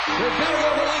They're betting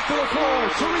on the length of the floor.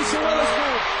 Teresa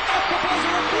Weatherspoon at the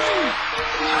buzzer of three.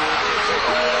 She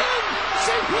put it in!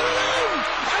 She put it in!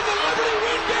 And the Liberty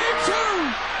win game two!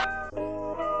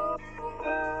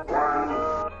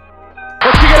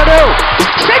 What's she gonna do?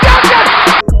 She got it!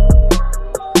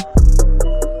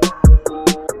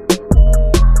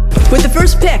 With the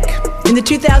first pick in the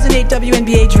 2008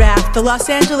 WNBA draft, the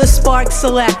Los Angeles Sparks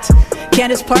select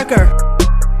Candace Parker.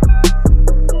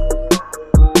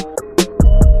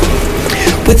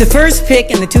 With the first pick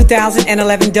in the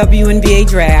 2011 WNBA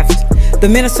draft, the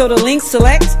Minnesota Lynx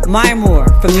select Maya Moore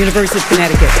from the University of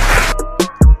Connecticut.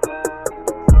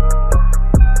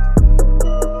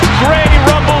 Gray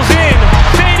rumbles in,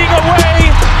 fading away.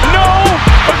 No,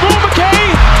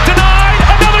 Agumake denied.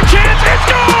 Another chance. It's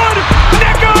good.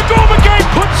 Nneka Agumake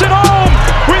puts it home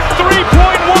with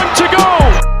 3.1 to go.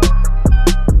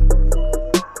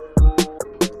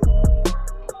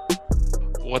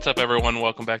 What's up, everyone?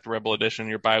 Welcome back to Rebel Edition,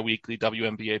 your bi-weekly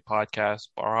WNBA podcast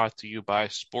brought to you by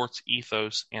Sports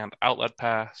Ethos and Outlet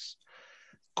Pass.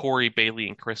 Corey, Bailey,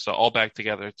 and Krista all back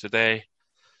together today.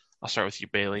 I'll start with you,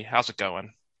 Bailey. How's it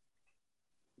going?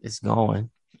 It's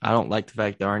going. I don't like the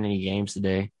fact there aren't any games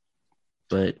today,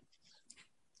 but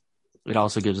it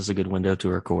also gives us a good window to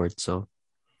record. So,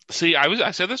 see,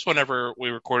 I said this whenever we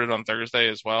recorded on Thursday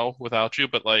as well without you,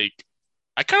 but I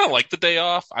kind of like the day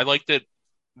off. I like that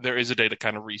there is a day to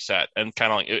kind of reset and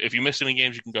kind of if you miss any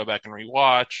games, you can go back and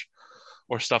rewatch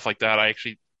or stuff like that. I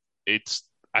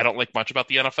don't like much about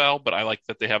the NFL, but I like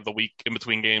that they have the week in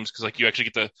between games because you actually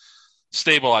get to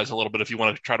stabilize a little bit if you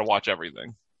want to try to watch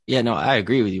everything. Yeah, no, I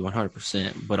agree with you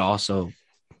 100%, but also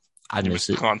I miss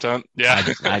it. Content. Yeah,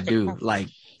 I do.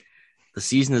 The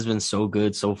season has been so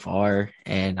good so far,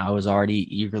 and I was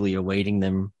already eagerly awaiting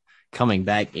them coming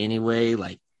back anyway.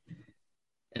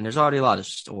 And there's already a lot of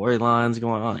storylines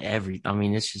going on.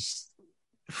 It's just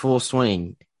full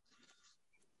swing.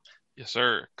 Yes,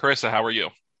 sir. Carissa, how are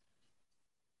you?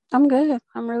 I'm good.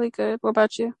 I'm really good. What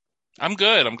about you? I'm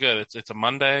good. It's a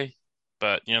Monday,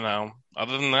 but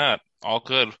other than that, all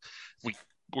good.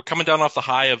 We're coming down off the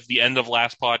high of the end of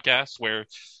last podcast where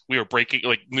we were breaking,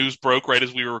 news broke right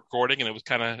as we were recording, and it was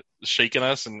kind of shaking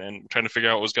us and trying to figure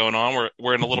out what was going on.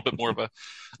 We're in a little bit more of a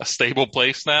stable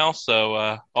place now,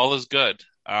 so all is good.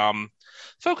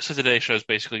 Focus of today's show is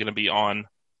basically going to be on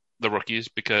the rookies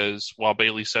because while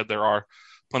Bailey said there are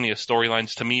plenty of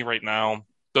storylines, to me right now,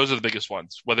 those are the biggest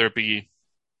ones, whether it be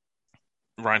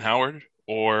Rhyne Howard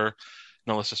or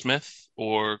Melissa Smith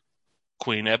or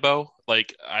Queen Ebo.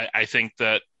 I think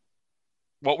that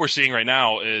what we're seeing right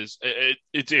now is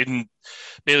it's in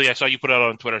Bailey. I saw you put it out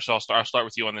on Twitter, so I'll start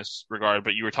with you on this regard.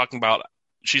 But you were talking about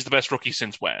she's the best rookie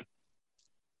since when?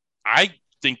 I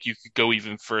think you could go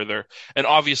even further, and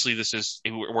obviously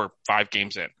we're 5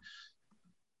 games in.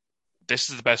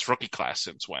 This is the best rookie class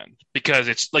since when? Because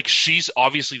it's she's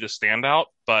obviously the standout,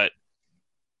 but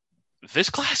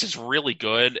this class is really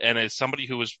good. And as somebody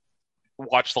who has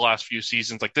watched the last few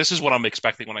seasons, this is what I'm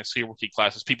expecting when I see rookie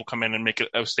classes. People come in and make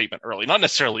a statement early. Not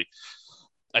necessarily,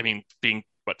 being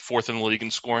 4th in the league in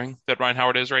scoring that Rhyne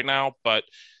Howard is right now, but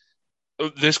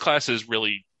this class has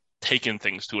really taken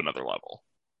things to another level.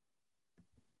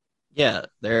 Yeah,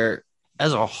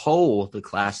 as a whole, the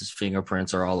class's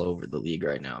fingerprints are all over the league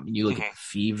right now. You look at the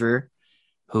Fever,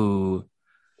 who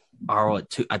are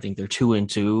I think they're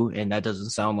 2-2, and that doesn't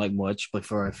sound like much, but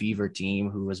for a Fever team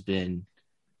who has been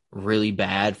really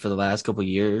bad for the last couple of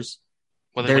years,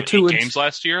 well, they're 2 games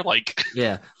last year.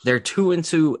 Yeah, they're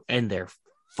 2-2, and they're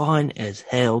fun as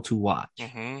hell to watch.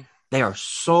 Mm-hmm. They are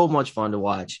so much fun to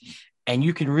watch, and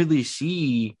you can really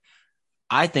see,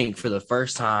 I think, for the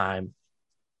first time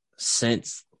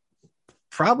since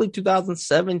probably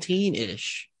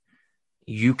 2017-ish,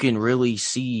 you can really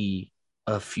see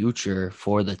a future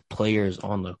for the players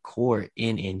on the court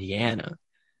in Indiana.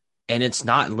 And it's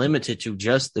not limited to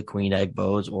just the Queen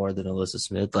Egbos or the Melissa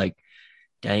Smith.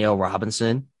 Danielle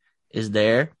Robinson is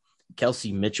there.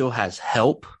 Kelsey Mitchell has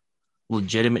help,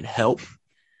 legitimate help.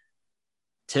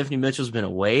 Tiffany Mitchell's been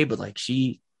away, but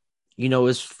she,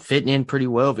 is fitting in pretty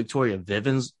well. Victoria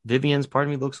Vivian's,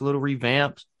 looks a little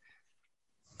revamped.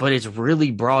 But it's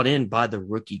really brought in by the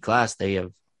rookie class they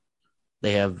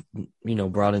have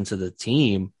brought into the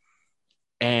team.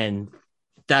 And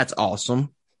that's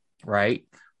awesome, right?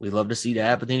 We love to see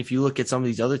that. But then if you look at some of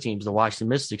these other teams, the Washington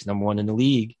Mystics, number 1 in the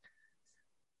league,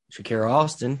 Shakira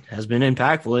Austin has been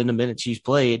impactful in the minutes she's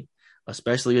played,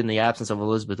 especially in the absence of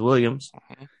Elizabeth Williams.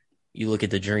 Mm-hmm. You look at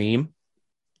the Dream,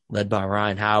 led by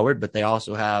Rhyne Howard, but they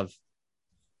also have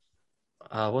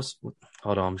hold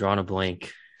on, I'm drawing a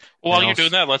blank. While you're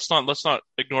doing that, let's not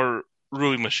ignore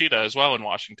Rui Machida as well in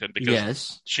Washington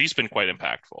because she's been quite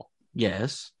impactful.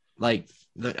 Yes. Like,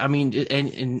 I mean,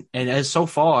 and as so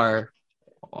far,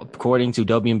 according to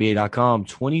WNBA.com,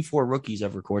 24 rookies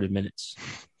have recorded minutes.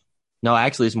 No,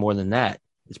 actually, it's more than that.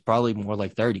 It's probably more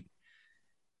like 30.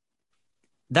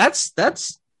 That's,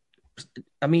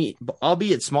 I mean,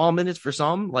 albeit small minutes for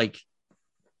some, like,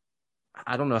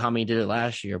 I don't know how many did it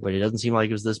last year, but it doesn't seem like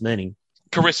it was this many.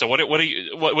 Carissa, what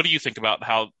do you think about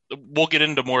how we'll get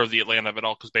into more of the Atlanta of it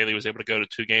all because Bailey was able to go to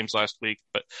 2 games last week,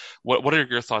 but what are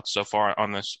your thoughts so far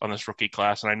on this rookie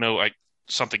class? And I know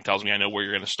something tells me I know where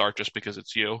you're going to start just because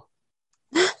it's you.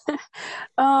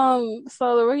 So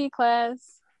the rookie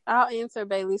class, I'll answer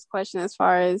Bailey's question as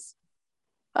far as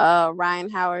Rhyne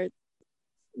Howard,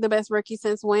 the best rookie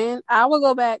since when? I will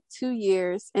go back 2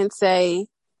 years and say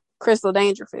Crystal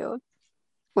Dangerfield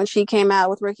when she came out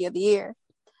with Rookie of the Year.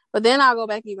 But then I'll go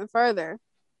back even further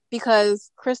because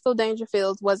Crystal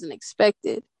Dangerfield wasn't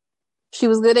expected. She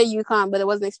was good at UConn, but it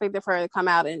wasn't expected for her to come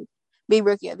out and be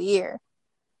Rookie of the Year.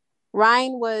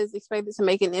 Rhyne was expected to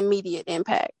make an immediate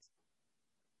impact.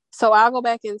 So I'll go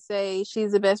back and say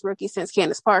she's the best rookie since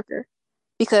Candace Parker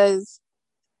because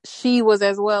she was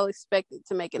as well expected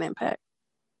to make an impact.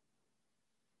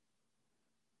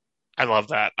 I love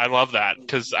that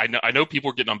because I know people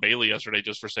were getting on Bailey yesterday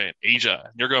just for saying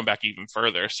Asia. You're going back even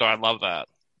further, so I love that.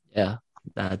 Yeah,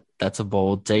 that's a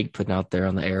bold take putting out there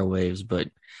on the airwaves, but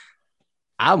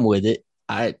I'm with it.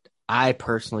 I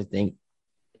personally think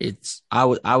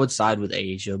I would side with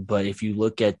Asia, but if you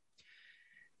look at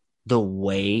the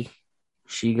way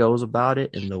she goes about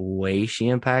it and the way she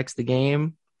impacts the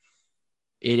game,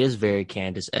 it is very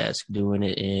Candace-esque, doing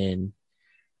it in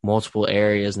multiple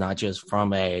areas, not just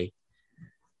from a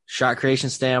shot creation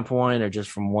standpoint or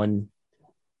just from one,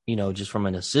 just from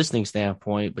an assisting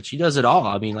standpoint, but she does it all.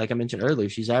 I mean, like I mentioned earlier,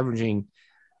 she's averaging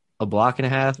a block and a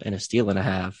half and a steal and a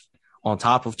half on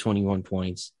top of 21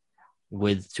 points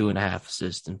with 2.5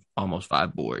 assists and almost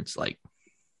 5 boards.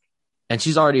 And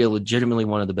she's already legitimately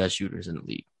one of the best shooters in the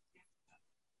league.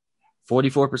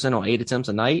 44% on 8 attempts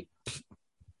a night.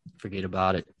 Forget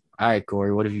about it. All right,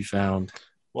 Corey, what have you found?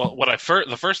 Well,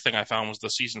 the first thing I found was the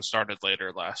season started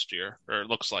later last year, or it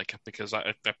looks like, because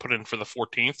I put in for the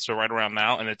 14th, so right around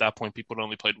now, and at that point people had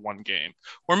only played 1 game.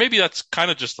 Or maybe that's kind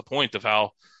of just the point of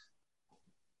how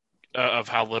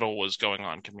little was going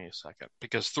on. Give me a second.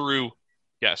 Because through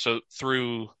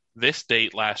this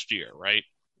date last year, right?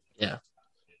 Yeah.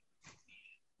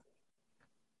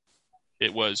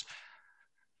 It was,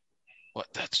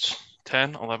 that's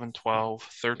 10, 11, 12,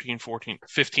 13, 14,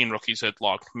 15 rookies had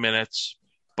logged minutes,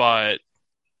 but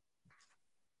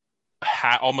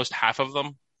almost half of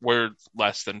them were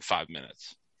less than 5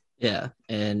 minits. Yeah,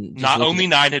 and not only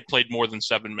 9 had played more than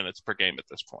 7 minutes per game at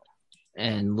this point.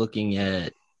 And looking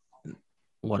at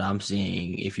what I'm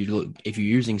seeing, if you're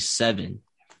using 7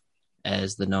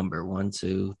 as the number, 1,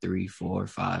 2, 3, 4,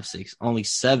 5, 6, only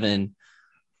 7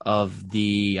 of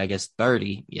the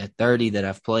 30 that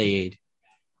I've played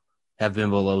have been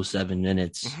below 7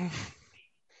 minutes.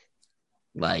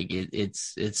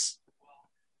 It's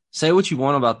say what you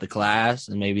want about the class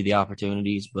and maybe the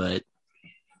opportunities, but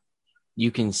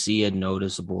you can see a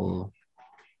noticeable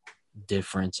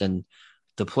difference. And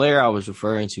the player I was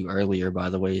referring to earlier, by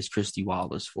the way, is Christy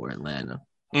Wallace for Atlanta.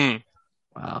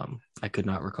 I could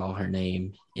not recall her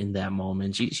name in that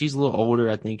moment. She's a little older.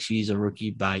 I think she's a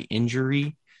rookie by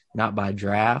injury, not by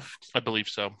draft. I believe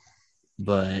so.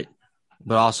 But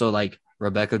also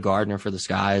Rebecca Gardner for the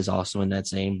Sky is also in that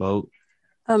same boat.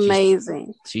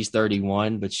 Amazing. She's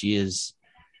 31, but she's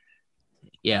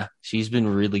been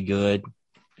really good.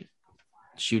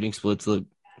 Shooting splits look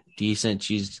decent.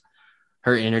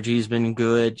 Her energy has been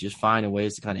good, just finding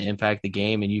ways to kind of impact the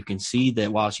game. And you can see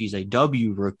that while she's a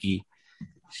W rookie,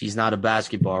 she's not a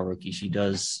basketball rookie. She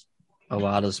does a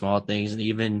lot of small things. And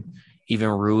even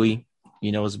Rui,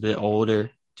 is a bit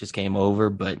older, just came over,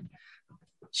 but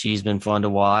she's been fun to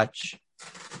watch.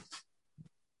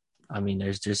 I mean,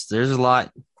 there's a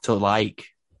lot to like.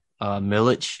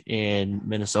 Milic in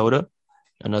Minnesota,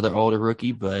 another older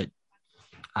rookie, but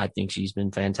I think she's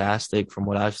been fantastic from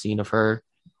what I've seen of her.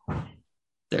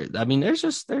 There's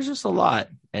just a lot,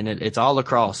 and it's all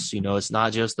across. It's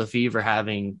not just the Fever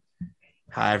having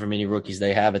however many rookies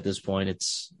they have at this point.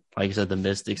 It's like I said, the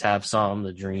Mystics have some,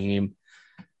 the Dream,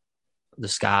 the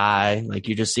Sky.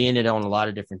 You're just seeing it on a lot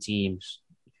of different teams.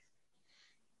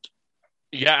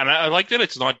 Yeah, and I like that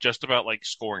it's not just about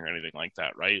scoring or anything like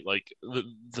that, right?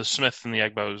 The Smith and the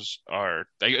Egbos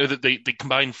they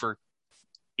combine for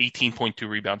 18.2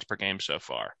 rebounds per game so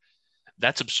far.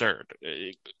 That's absurd.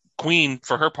 Queen,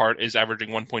 for her part, is averaging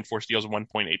 1.4 steals and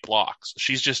 1.8 blocks.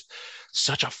 She's just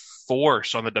such a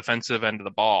force on the defensive end of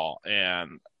the ball.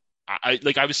 And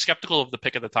I was skeptical of the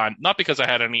pick at the time, not because I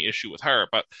had any issue with her,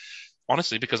 but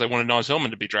honestly because I wanted Naz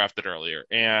Hillman to be drafted earlier.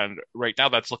 And right now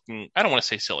that's looking, I don't want to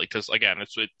say silly because, again,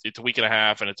 it's a week and a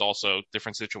half and it's also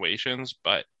different situations,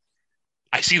 but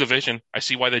I see the vision. I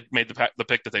see why they made the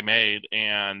pick that they made.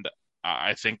 And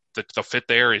I think that the fit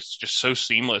there is just so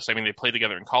seamless. I mean, they played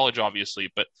together in college,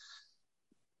 obviously, but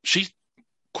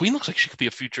Queen looks like she could be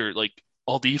a future, like,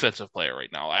 all defensive player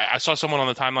right now. I saw someone on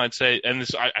the timeline say, and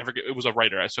this, I forget, it was a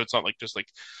writer, so it's not like just like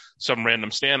some random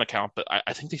Stan account, but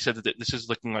I think they said that this is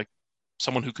looking like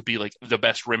someone who could be like the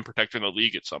best rim protector in the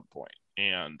league at some point.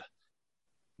 And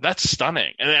that's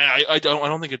stunning. And I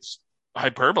don't think it's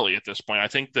hyperbole at this point. I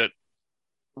think that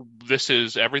this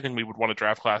is everything we would want a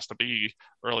draft class to be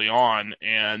early on.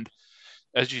 And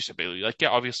as you said, Bailey, like, yeah,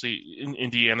 obviously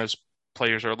Indiana's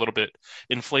players are a little bit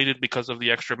inflated because of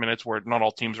the extra minutes where not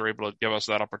all teams are able to give us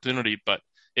that opportunity, but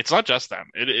it's not just them.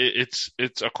 It's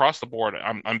across the board.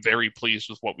 I'm very pleased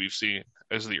with what we've seen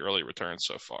as the early returns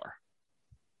so far.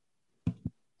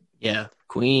 Yeah,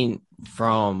 Queen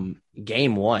from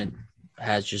game one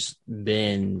has just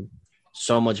been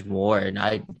so much more. And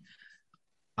I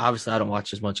don't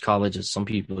watch as much college as some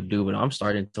people do, but I'm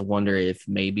starting to wonder if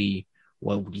maybe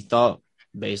what we thought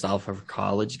based off of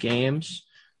college games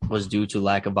was due to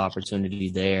lack of opportunity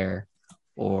there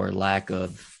or lack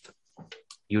of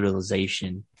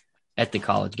utilization at the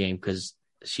college game, because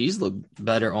she's looked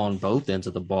better on both ends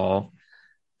of the ball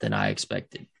than I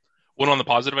expected. One on the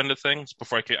positive end of things,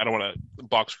 before I don't want to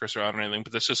box Chris around or anything,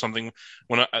 but this is something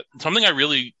something I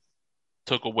really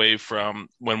took away from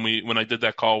when I did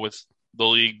that call with the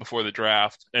league before the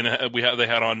draft, and they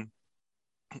had on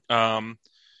Dan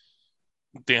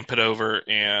Pidover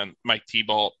and Mike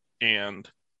Thibault and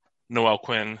Noelle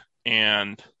Quinn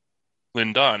and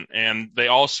Lynn Dunn, and they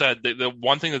all said the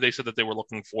one thing that they said that they were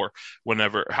looking for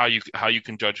whenever how you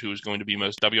can judge who is going to be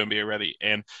most WNBA ready,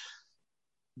 and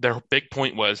their big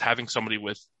point was having somebody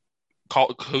with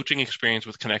coaching experience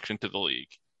with connection to the league.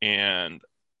 And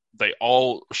they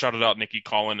all shouted out Nikki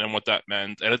Collin and what that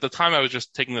meant. And at the time, I was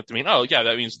just taking that to mean, oh, yeah,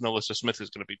 that means Nalissa Smith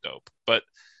is going to be dope. But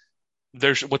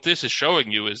what this is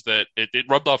showing you is that it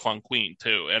rubbed off on Queen,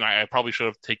 too. And I probably should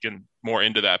have taken more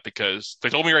into that, because they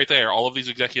told me right there, all of these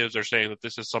executives are saying that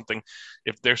this is something,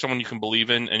 if there's someone you can believe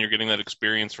in and you're getting that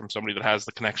experience from somebody that has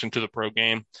the connection to the pro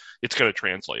game, it's going to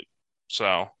translate.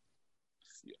 So,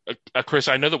 Chris,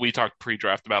 I know that we talked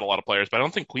pre-draft about a lot of players, but I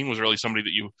don't think Queen was really somebody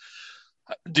that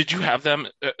did you have them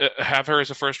have her as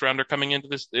a first rounder coming into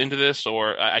this,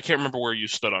 or I can't remember where you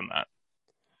stood on that.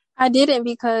 I didn't,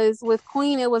 because with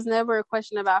Queen, it was never a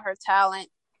question about her talent.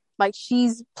 Like,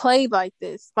 she's played like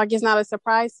this. Like, it's not a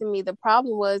surprise to me. The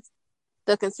problem was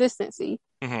the consistency.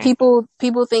 Mm-hmm.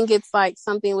 People think it's like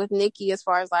something with Nikki as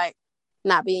far as like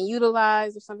not being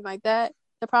utilized or something like that.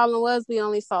 The problem was we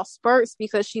only saw spurts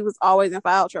because she was always in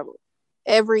foul trouble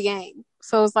every game.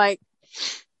 So it's like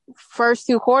first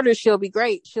 2 quarters, she'll be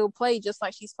great. She'll play just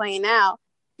like she's playing now.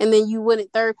 And then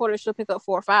third quarter, she'll pick up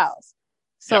 4 fouls.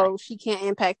 So she can't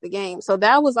impact the game. So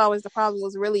that was always the problem,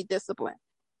 was really discipline.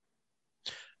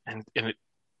 And it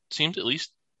seems, at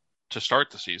least to start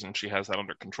the season, she has that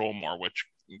under control more, which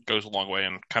goes a long way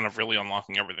in kind of really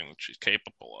unlocking everything that she's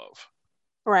capable of.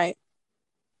 Right.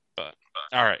 But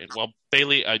all right, well,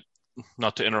 Bailey,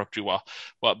 not to interrupt you,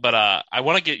 but I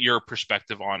want to get your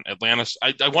perspective on Atlanta.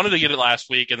 I wanted to get it last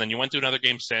week, and then you went to another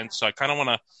game since. So I kind of want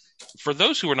to, for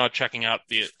those who are not checking out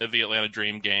the Atlanta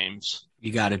Dream games,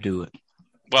 you got to do it.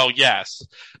 Well, yes,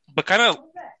 but kind of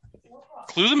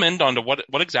clue them in onto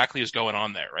what exactly is going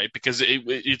on there, right? Because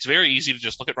it's very easy to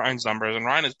just look at Ryan's numbers, and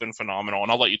Ryan has been phenomenal,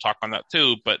 and I'll let you talk on that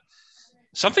too. But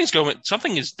something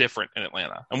is different in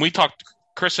Atlanta, and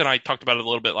Chris and I talked about it a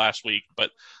little bit last week,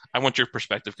 but I want your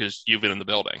perspective because you've been in the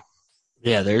building.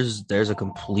 Yeah, there's a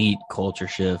complete culture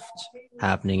shift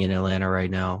happening in Atlanta right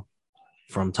now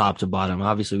from top to bottom.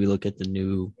 Obviously, we look at the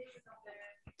new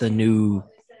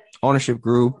ownership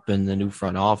group and the new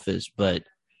front office, but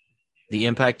the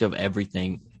impact of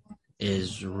everything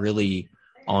is really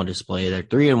on display. They're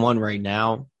 3-1 right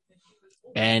now,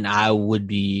 and I would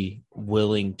be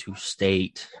willing to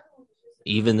state,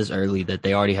 even this early, that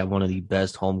they already have one of the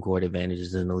best home court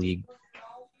advantages in the league.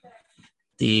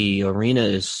 The arena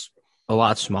is a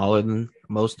lot smaller than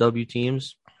most W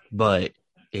teams, but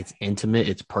it's intimate,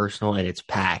 it's personal, and it's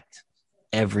packed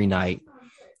every night.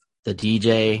 The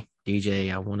DJ,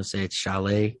 I want to say it's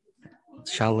Chalet,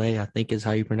 I think is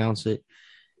how you pronounce it,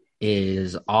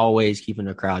 is always keeping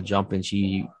the crowd jumping.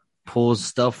 She pulls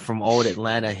stuff from old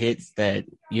Atlanta hits that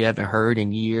you haven't heard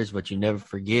in years, but you never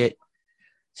forget.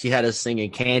 She had us singing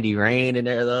Candy Rain in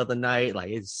there the other night.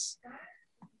 Like,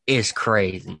 It's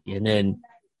crazy. And then,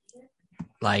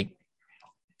 like,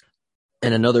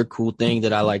 and another cool thing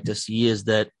that I like to see is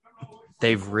that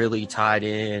they've really tied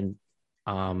in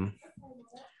Ryan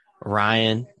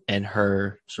and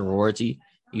her sorority.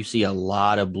 You see a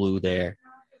lot of blue there,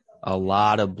 and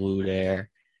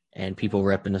people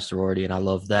repping the sorority, and I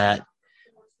love that.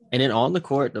 And then on the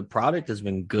court, the product has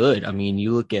been good. I mean,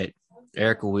 you look at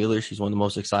Erica Wheeler, she's one of the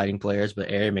most exciting players,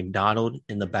 but Ari McDonald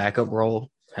in the backup role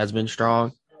has been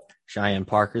strong. Cheyenne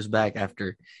Parker's back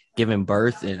after giving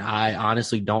birth, and I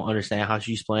honestly don't understand how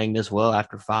she's playing this well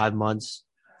after 5 months,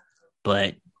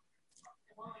 but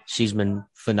she's been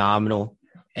phenomenal.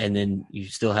 And then you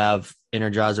still have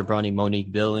Energizer Bunny,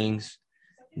 Monique Billings,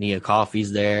 Nia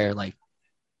Coffey's there. Like,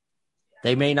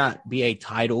 they may not be a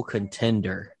title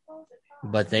contender,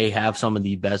 but they have some of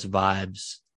the best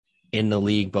vibes in the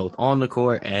league, both on the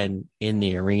court and in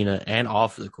the arena and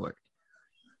off the court.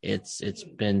 It's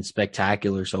been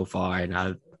spectacular so far,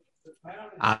 and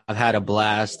I've had a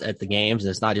blast at the games. And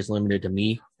it's not just limited to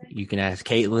me. You can ask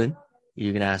Caitlin.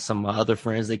 You can ask some of my other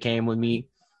friends that came with me.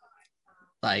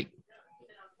 Like,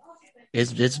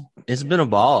 it's been a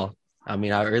ball. I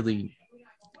mean, I really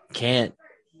can't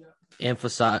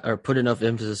emphasize or put enough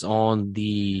emphasis on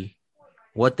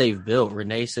what they've built.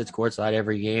 Renee sits courtside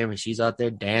every game, and she's out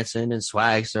there dancing and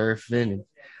swag surfing, and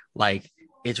like,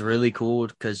 it's really cool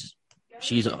because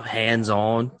she's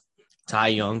hands-on. Ty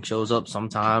Young shows up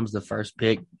sometimes, the first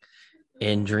pick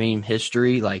in Dream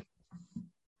history. Like,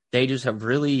 they just have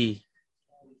really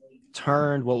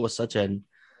turned what was such a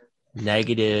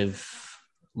negative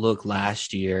look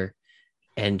last year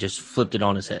and just flipped it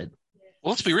on its head.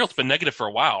 Well, let's be real. It's been negative for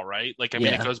a while, right? Like, I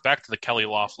mean, Yeah. it goes back to the Kelly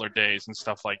Loeffler days and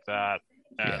stuff like that.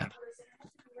 And Yeah.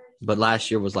 But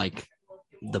last year was like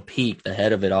the peak, the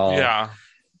head of it all. yeah,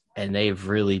 And they've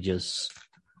really just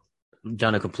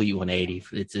done a complete 180.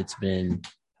 It's been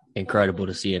incredible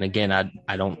to see. And again,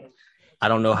 I don't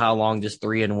know how long this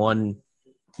 3-1,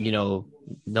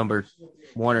 number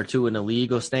 1 or 2 in the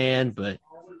league will stand, but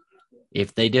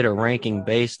if they did a ranking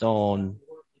based on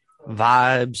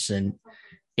vibes and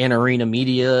in arena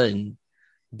media and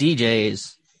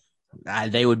DJs,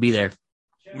 they would be there.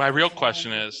 my real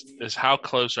question is how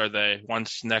close are they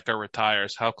once NECA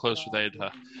retires? How close are they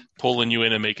to pulling you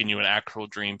in and making you an actual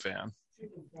Dream fan?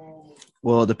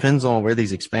 Well, it depends on where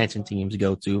these expansion teams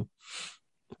go to.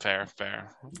 Fair.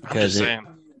 I'm just saying.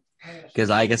 Because,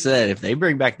 like I said, if they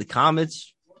bring back the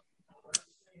Comets,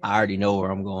 I already know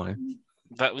where I'm going.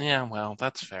 Well,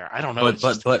 that's fair. I don't know.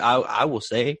 But I will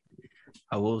say,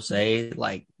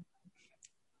 like,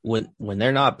 when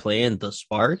they're not playing the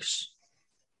Sparks,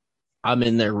 I'm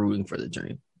in there rooting for the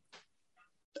Dream.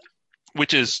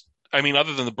 Which is, I mean,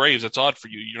 other than the Braves, it's odd for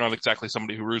you. You're not exactly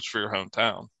somebody who roots for your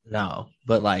hometown. No,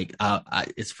 but like,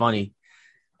 it's funny.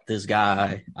 This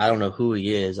guy, I don't know who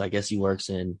he is. I guess he works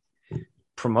in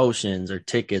promotions or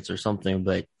tickets or something.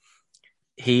 But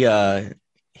he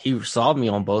saw me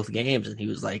on both games, and he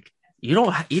was like,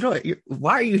 why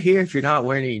are you here if you're not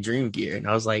wearing any Dream gear? And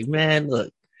I was like, man,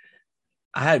 look,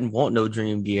 I hadn't want no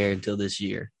Dream gear until this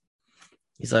year.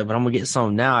 He's like, but I'm gonna get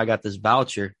some now. I got this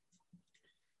voucher.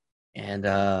 And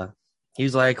he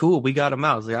was like, cool, we got him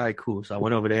out. I was like, all right, cool. So I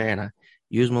went over there and I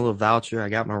used my little voucher. I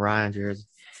got my Ryan jersey.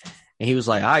 And he was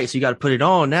like, all right, so you got to put it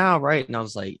on now, right? And I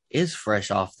was like, it's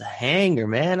fresh off the hanger,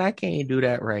 man. I can't do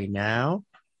that right now.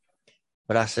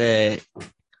 But I said,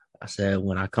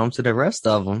 when I come to the rest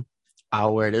of them,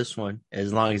 I'll wear this one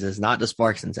as long as it's not the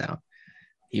Sparks in town.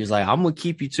 He was like, I'm going to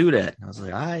keep you to that. And I was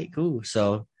like, all right, cool.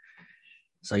 So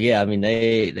yeah, I mean,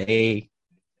 they've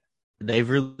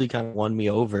really kind of won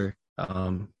me over.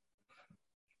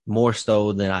 More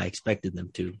so than I expected them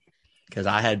to, because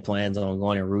I had plans on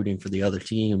going and rooting for the other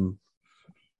team,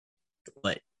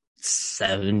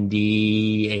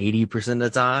 70-80% of the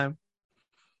time.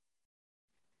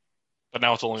 But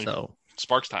now it's only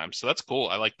Sparks time, so that's cool.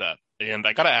 I like that. And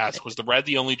I gotta ask, was the red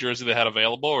the only jersey they had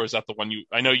available, or is that the one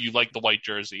I know you like the white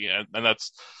jersey, and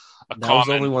that's a common. Was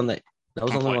the only one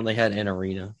only one they had in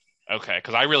arena. Okay,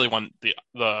 because I really want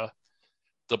the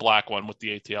black one with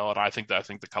the ATL, and I think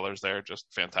the colors there are just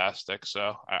fantastic.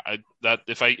 So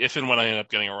if and when I end up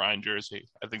getting a Rhyne jersey,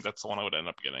 I think that's the one I would end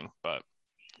up getting. But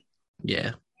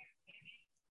yeah,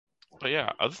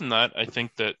 other than that, I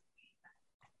think that,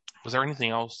 was there anything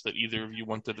else that either of you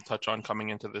wanted to touch on coming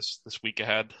into this week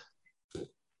ahead?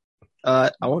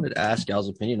 I wanted to ask y'all's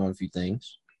opinion on a few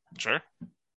things. Sure.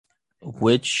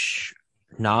 Which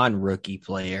non-rookie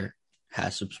player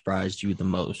has surprised you the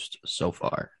most so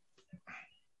far?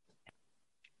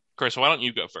 Chris, why don't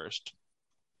you go first?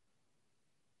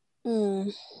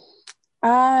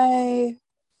 I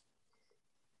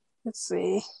Let's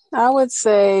see. I would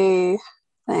say,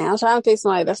 dang, I'm trying to pick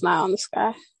somebody that's not on the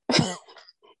sky.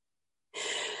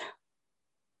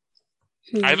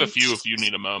 I have a few if you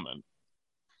need a moment.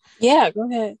 Yeah, go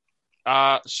ahead.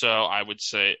 So I would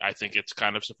say I think it's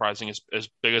kind of surprising as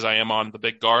big as I am on the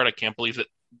big guard. I can't believe that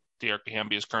Dearica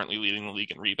Hamby is currently leading the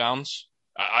league in rebounds.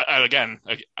 I'm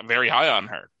very high on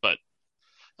her, but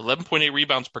 11.8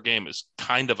 rebounds per game is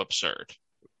kind of absurd.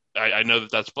 I know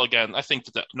that's, again, I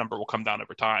think that number will come down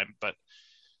over time, but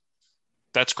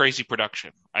that's crazy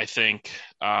production. I think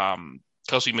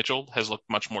Kelsey Mitchell has looked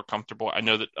much more comfortable. I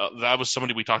know that that was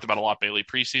somebody we talked about a lot, Bailey,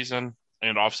 preseason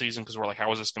and offseason, because we're like,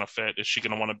 how is this going to fit? Is she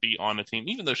going to want to be on a team,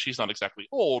 even though she's not exactly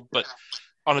old, but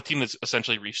on a team that's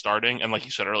essentially restarting? And like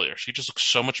you said earlier, she just looks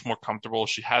so much more comfortable.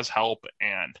 She has help,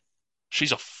 and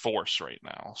she's a force right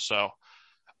now. So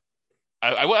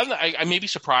I may be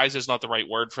surprised is not the right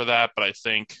word for that, but I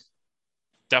think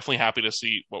definitely happy to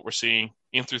see what we're seeing.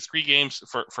 Even through 3 games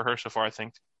for her so far,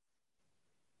 I'm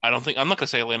not going to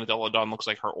say Elena Delle Donne looks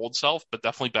like her old self, but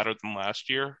definitely better than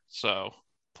last year. So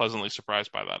pleasantly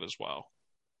surprised by that as well.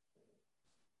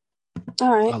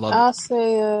 All right. I love I'll it.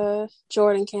 say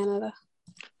Jordan, Canada.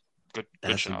 Good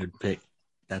That's shot. a good pick.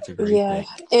 That's a great Yeah.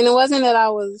 pick. And it wasn't that I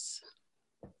was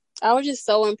just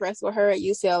so impressed with her at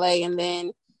UCLA. And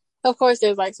then, of course,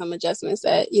 there's like some adjustments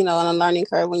that, on a learning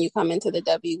curve when you come into the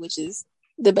W, which is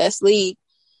the best league.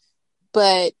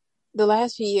 But the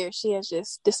last few years, she has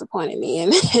just disappointed me.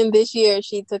 And this year,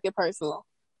 she took it personal.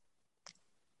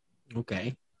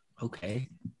 Okay.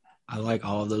 I like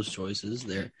all of those choices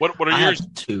there. What are I yours?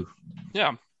 have 2.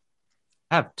 Yeah.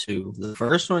 I have 2. The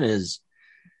first one is,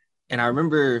 and I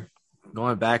remember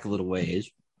going back a little ways,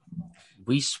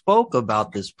 we spoke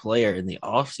about this player in the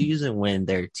offseason when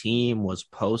their team was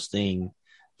posting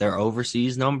their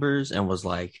overseas numbers and was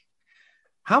like,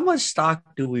 how much stock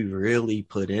do we really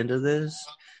put into this?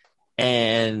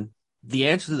 And the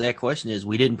answer to that question is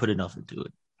we didn't put enough into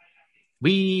it.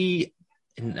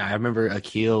 And I remember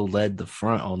Akil led the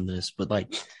front on this, but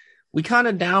like we kind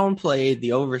of downplayed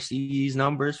the overseas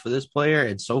numbers for this player.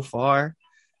 And so far,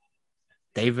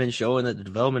 they've been showing that the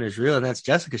development is real, and that's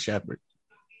Jessica Shepard.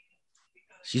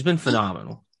 She's been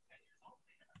phenomenal.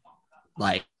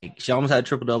 Like, she almost had a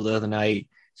triple-double the other night.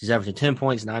 She's averaging 10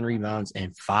 points, 9 rebounds,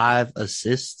 and 5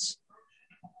 assists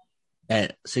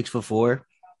at 6'4".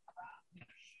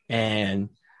 And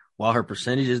while her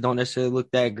percentages don't necessarily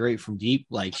look that great from deep,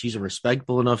 like, she's a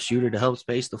respectable enough shooter to help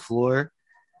space the floor.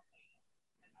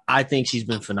 I think she's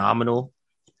been phenomenal.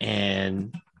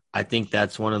 And I think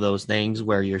that's one of those things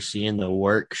where you're seeing the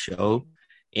work show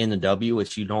in the W,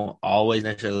 which you don't always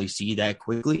necessarily see that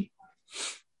quickly.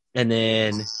 And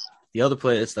then the other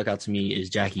player that stuck out to me is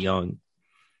Jackie Young.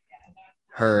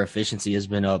 Her efficiency has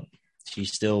been up.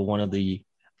 She's still one of the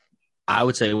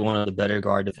better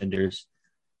guard defenders.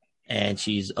 And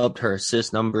she's upped her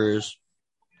assist numbers.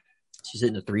 She's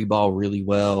hitting the 3-ball really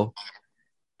well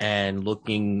and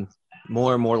looking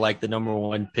more and more like the number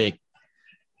 1 pick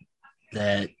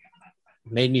that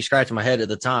made me scratch my head at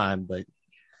the time, but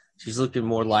she's looking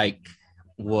more like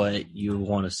what you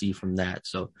want to see from that.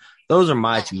 So those are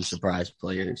my 2 surprise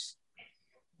players.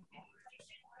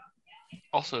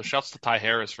 Also, shouts to Ty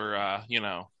Harris for,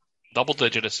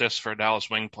 double-digit assists for a Dallas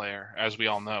wing player, as we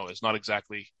all know, is not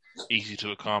exactly easy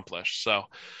to accomplish. So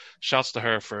shouts to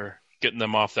her for getting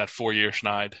them off that 4-year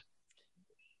schneid.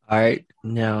 All right.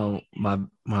 Now,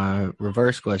 my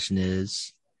reverse question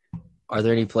is, are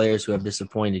there any players who have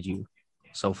disappointed you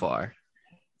so far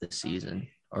this season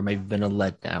or maybe been a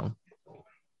letdown?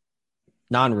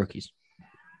 Non-rookies.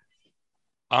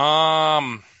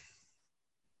 I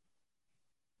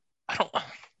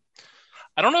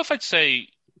don't know if I'd say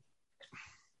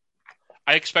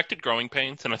I expected growing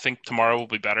pains, and I think tomorrow will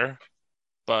be better,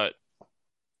 but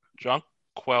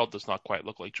Jonquel does not quite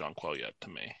look like Jonquel yet to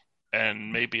me.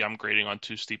 And maybe I'm grading on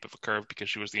too steep of a curve because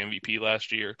she was the MVP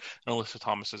last year. And Alyssa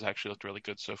Thomas has actually looked really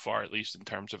good so far, at least in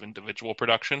terms of individual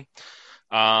production.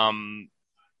 But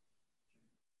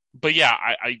yeah,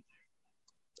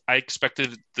 I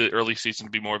expected the early season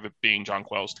to be more of it being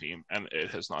Jonquel's team, and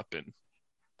it has not been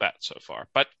that so far.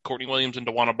 But Courtney Williams and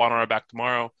DeWanna Bonner are back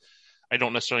tomorrow. I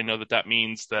don't necessarily know that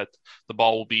means that the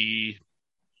ball will be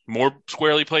more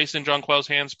squarely placed in Jonquel's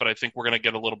hands, but I think we're going to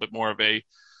get a little bit more of a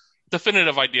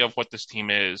definitive idea of what this team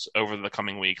is over the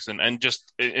coming weeks. And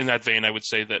just in that vein, I would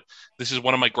say that this is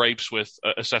one of my gripes with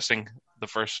assessing the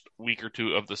first week or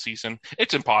 2 of the season.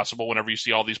 It's impossible whenever you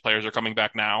see all these players are coming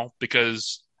back now,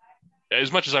 because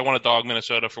as much as I want to dog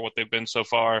Minnesota for what they've been so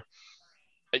far,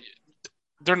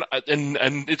 they're not, and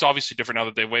it's obviously different now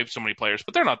that they've waived so many players,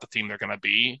 but they're not the team they're going to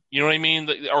be. You know what I mean?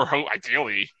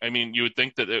 Ideally, I mean, you would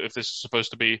think that if this is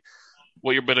supposed to be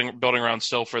what you're building around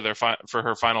still for for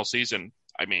her final season,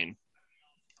 I mean,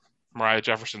 Mariah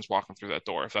Jefferson's walking through that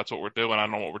door. If that's what we're doing, I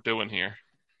don't know what we're doing here.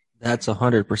 That's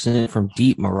 100% from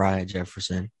deep Mariah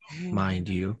Jefferson, mind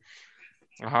you.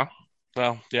 Uh-huh.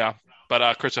 Well, yeah.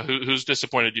 But Krista, who's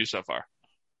disappointed you so far?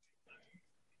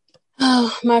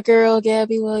 Oh, my girl,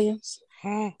 Gabby Williams.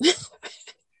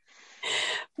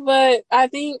 But I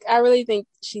really think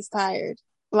she's tired.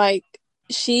 Like,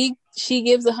 she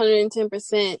gives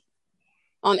 110%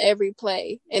 on every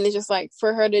play. And it's just like,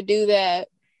 for her to do that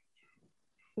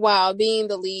while being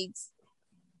the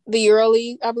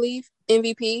EuroLeague, I believe,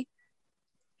 MVP,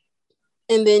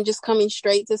 and then just coming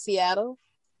straight to Seattle,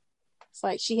 it's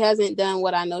like she hasn't done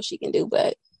what I know she can do,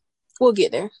 but we'll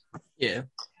get there. Yeah.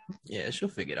 Yeah, she'll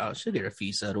figure it out. She'll get her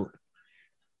feet settled.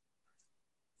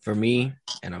 For me,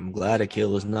 and I'm glad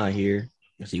Akila's not here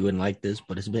because he wouldn't like this,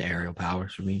 but it's been Aerial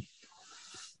Powers for me.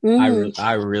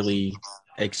 I really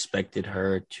expected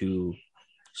her to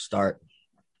start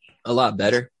a lot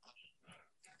better,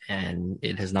 and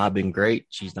it has not been great.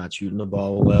 She's not shooting the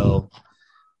ball well,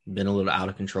 been a little out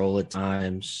of control at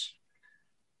times.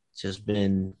 Just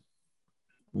been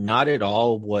not at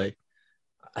all what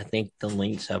I think the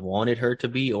Lynx have wanted her to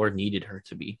be or needed her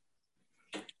to be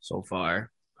so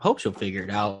far. Hope she'll figure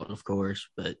it out, of course,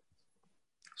 but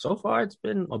so far it's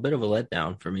been a bit of a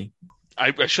letdown for me.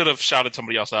 I should have shouted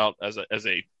somebody else out as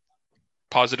a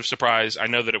positive surprise. I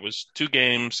know that it was 2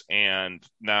 games, and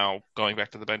now going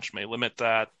back to the bench may limit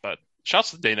that, but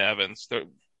shouts to Dana Evans.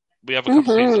 We have a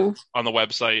couple things on the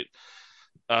website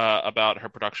about her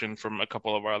production from a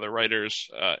couple of our other writers,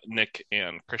 Nick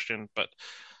and Christian, but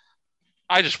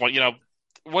I just want,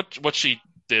 what she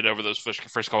did over those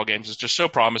first couple of games is just so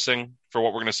promising for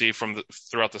what we're going to see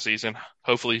throughout the season.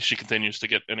 Hopefully she continues to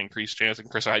get an increased chance. And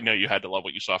Chris, I know you had to love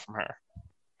what you saw from her.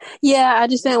 Yeah, I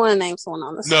just didn't want to name someone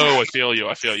on this. No, I feel you.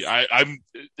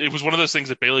 It was one of those things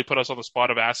that Bailey put us on the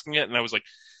spot of asking it. And I was like,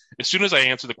 as soon as I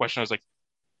answered the question, I was like,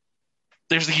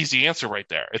 there's the easy answer right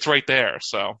there. It's right there.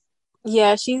 So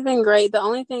yeah, she's been great. The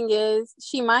only thing is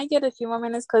she might get a few more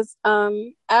minutes because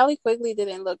Allie Quigley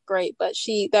didn't look great, but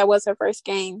that was her first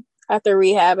game after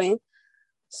rehabbing.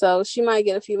 So she might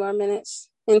get a few more minutes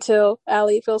until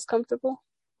Allie feels comfortable.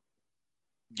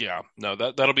 Yeah, no,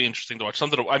 that'll be interesting to watch.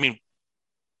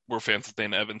 We're fans of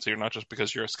Dana Evans here, not just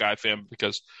because you're a Sky fan, but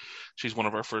because she's one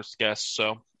of our first guests.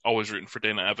 So always rooting for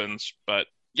Dana Evans. But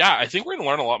yeah, I think we're going to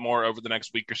learn a lot more over the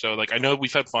next week or so. Like, I know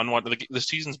we've had fun. The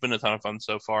season's been a ton of fun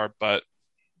so far, but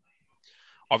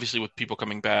obviously with people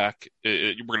coming back,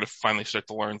 we're going to finally start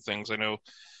to learn things. I know,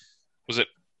 was it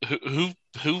who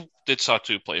did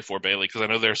Satu play for, Bailey? Because I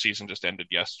know their season just ended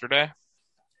yesterday.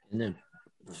 And then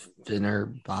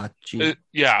Fenerbahce.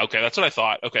 Yeah, okay, that's what I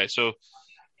thought. Okay, so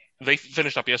they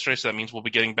finished up yesterday, so that means we'll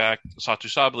be getting back Satu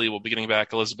Sabli, we'll be getting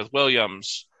back Elizabeth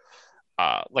Williams.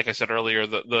 Like I said earlier,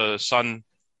 the Sun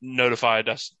notified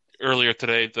us earlier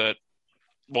today that,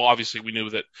 well, obviously we knew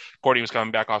that Courtney was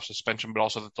coming back off suspension, but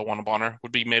also that the One Bonner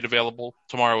would be made available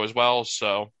tomorrow as well.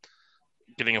 So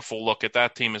getting a full look at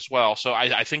that team as well. So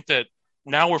I think that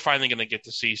now we're finally going to get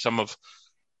to see some of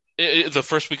it. The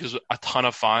first week is a ton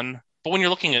of fun, but when you're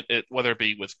looking at it, whether it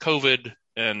be with COVID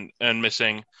and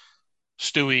missing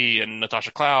Stewie and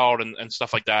Natasha Cloud and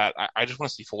stuff like that, I just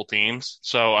want to see full teams.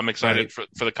 So I'm excited for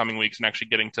the coming weeks and actually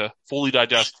getting to fully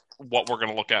digest what we're going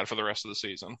to look at for the rest of the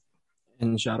season.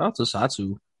 And shout out to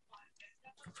Satsu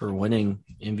for winning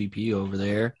MVP over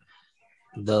there.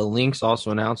 The Lynx also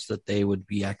announced that they would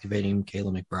be activating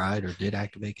Kayla McBride, or did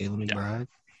activate Kayla McBride.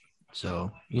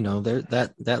 So,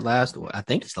 that last, I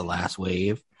think it's the last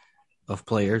wave of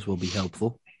players will be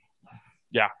helpful.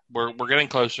 Yeah, we're getting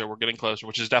closer. We're getting closer,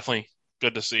 which is definitely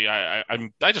good to see. I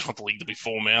just want the league to be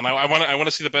full, man. I want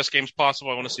to see the best games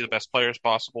possible. I want to see the best players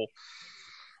possible.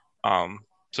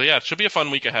 So yeah, it should be a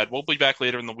fun week ahead. We'll be back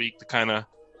later in the week to kind of,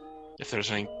 if there's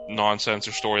any nonsense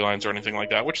or storylines or anything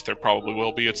like that, which there probably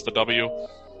will be. It's the W.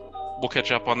 We'll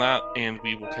catch up on that, and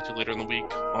we will catch you later in the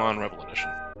week on Rebel Edition.